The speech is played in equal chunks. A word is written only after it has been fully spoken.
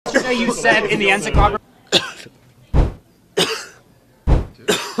Yesterday you said in the NSICOP...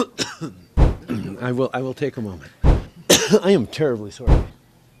 I will take a moment. I am terribly sorry.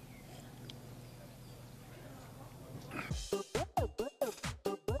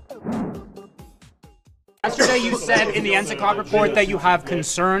 Yesterday you said in the NSICOP report that you have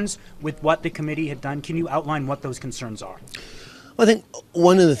concerns with what the committee had done. Can you outline what those concerns are? Well, I think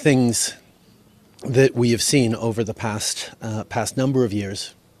one of the things that we have seen over the past number of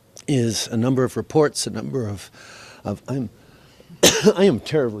years is a number of reports, a number of I am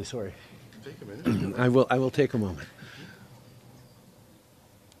terribly sorry. Take a minute. I will take a moment.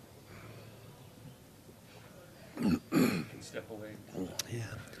 Step away. Yeah.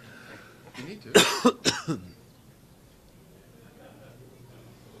 You need to.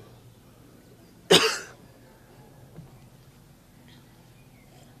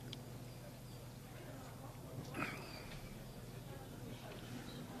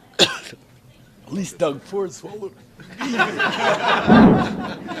 At least Doug Ford swallowed. Sir,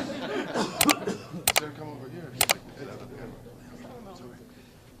 come over here. Get out of there. Sorry.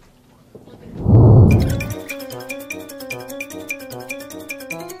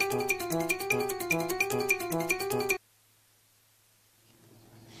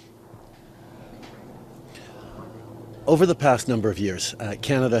 Over the past number of years,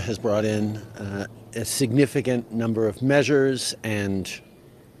 Canada has brought in a significant number of measures and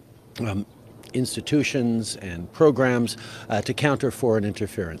institutions and programs to counter foreign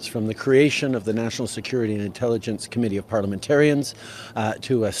interference, from the creation of the National Security and Intelligence Committee of Parliamentarians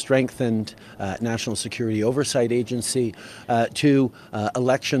to a strengthened National Security Oversight Agency to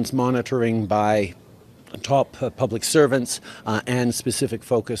elections monitoring by top public servants and specific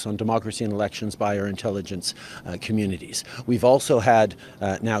focus on democracy and elections by our intelligence communities. We've also had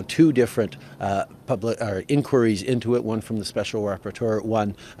now two different inquiries into it, one from the Special Rapporteur,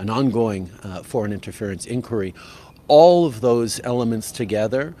 one an ongoing foreign interference inquiry. All of those elements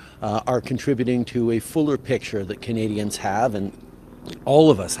together are contributing to a fuller picture that Canadians have, and all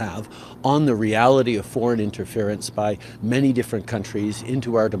of us have, on the reality of foreign interference by many different countries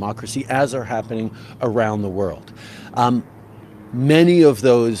into our democracy, as are happening around the world. Many of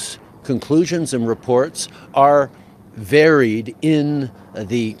those conclusions and reports are varied in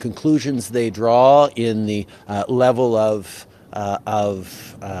the conclusions they draw, in the level of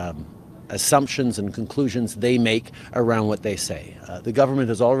assumptions and conclusions they make around what they say. The government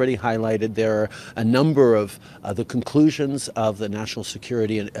has already highlighted there are a number of the conclusions of the National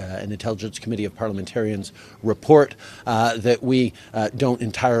Security and Intelligence Committee of Parliamentarians report that we don't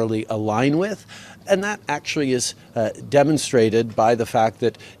entirely align with. And that actually is demonstrated by the fact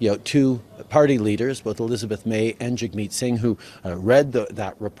that two party leaders, both Elizabeth May and Jagmeet Singh, who read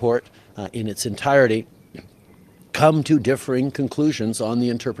that report in its entirety, come to differing conclusions on the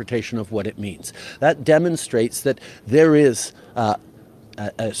interpretation of what it means. That demonstrates that there is a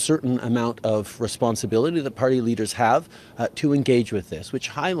certain amount of responsibility that party leaders have to engage with this, which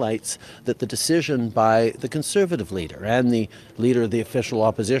highlights that the decision by the Conservative leader and the leader of the official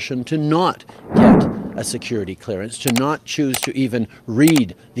opposition to not get a security clearance, to not choose to even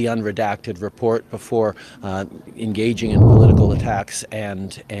read the unredacted report before engaging in political attacks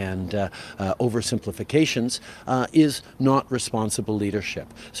and oversimplifications is not responsible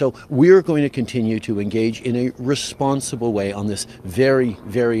leadership. So we're going to continue to engage in a responsible way on this very,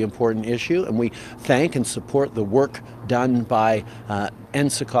 very important issue, and we thank and support the work done by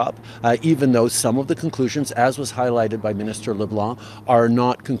NSICOP, even though some of the conclusions, as was highlighted by Minister LeBlanc, are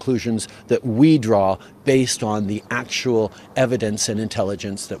not conclusions that we draw based on the actual evidence and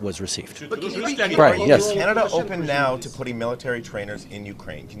intelligence that was received. Right, yes. Is Canada open now to putting military trainers in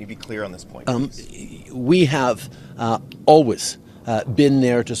Ukraine? Can you be clear on this point, please? We have always been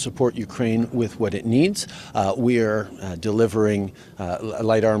there to support Ukraine with what it needs. We are delivering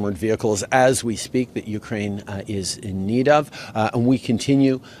light armored vehicles as we speak that Ukraine is in need of, and we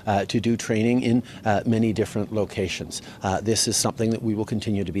continue to do training in many different locations. This is something that we will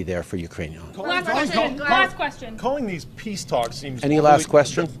continue to be there for Ukraine on. Last question. Calling these peace talks seems... Any last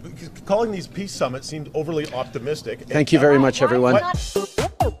question? Calling these peace summits seems overly optimistic. Thank you very much, everyone.